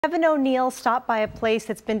Kevin O'Neill stopped by a place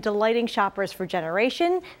that's been delighting shoppers for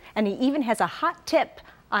generations, and he even has a hot tip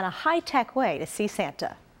on a high-tech way to see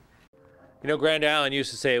Santa. You know, Grand Island used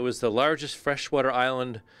to say it was the largest freshwater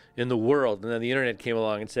island in the world, and then the internet came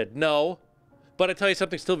along and said no. But I tell you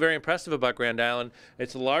something still very impressive about Grand Island.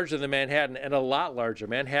 It's larger than Manhattan and a lot larger.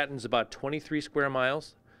 Manhattan's about 23 square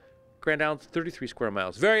miles. Grand Island's 33 square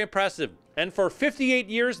miles. Very impressive. And for 58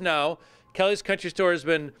 years now, Kelly's Country Store has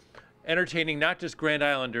been entertaining not just Grand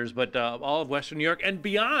Islanders, but all of Western New York and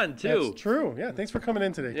beyond, too. That's true. Yeah, thanks for coming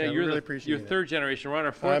in today, Kelly. You're really appreciate it. You're third generation. We're on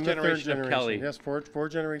our fourth generation of Kelly. Yes, four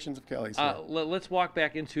generations of Kellys. Let's walk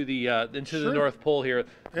back into the North Pole here.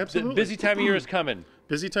 Absolutely. Busy time of year is coming.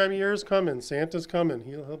 Busy time of year is coming. Santa's coming.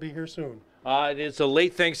 He'll be here soon. It's a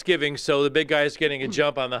late Thanksgiving, so the big guy is getting a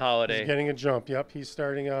jump on the holiday. He's getting a jump. Yep, he's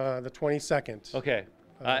starting the 22nd. Okay.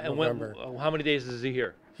 And how many days is he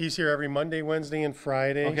here? He's here every Monday, Wednesday, and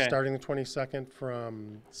Friday, okay, starting the 22nd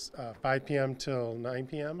from 5 p.m. till 9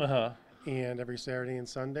 p.m. And every Saturday and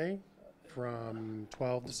Sunday from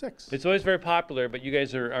 12 to 6. It's always very popular, but you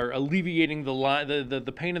guys are alleviating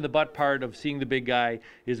the pain in the butt part of seeing the big guy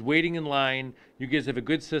is waiting in line. You guys have a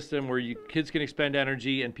good system where kids can expend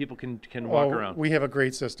energy and people can walk around. We have a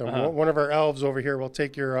great system. One of our elves over here will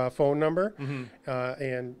take your phone number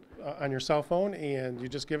and on your cell phone, and you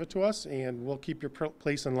just give it to us, and we'll keep your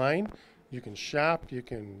place in line. You can shop. You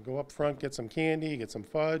can go up front, get some candy, get some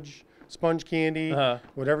fudge, sponge candy,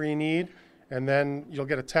 whatever you need. And then you'll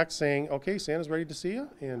get a text saying, okay, Santa's ready to see you,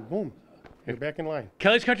 and boom, you're back in line.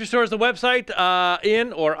 Kelly's Country Store is the website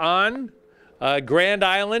in or on Grand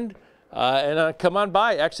Island. And come on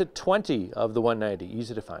by, exit 20 of the 190,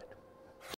 easy to find.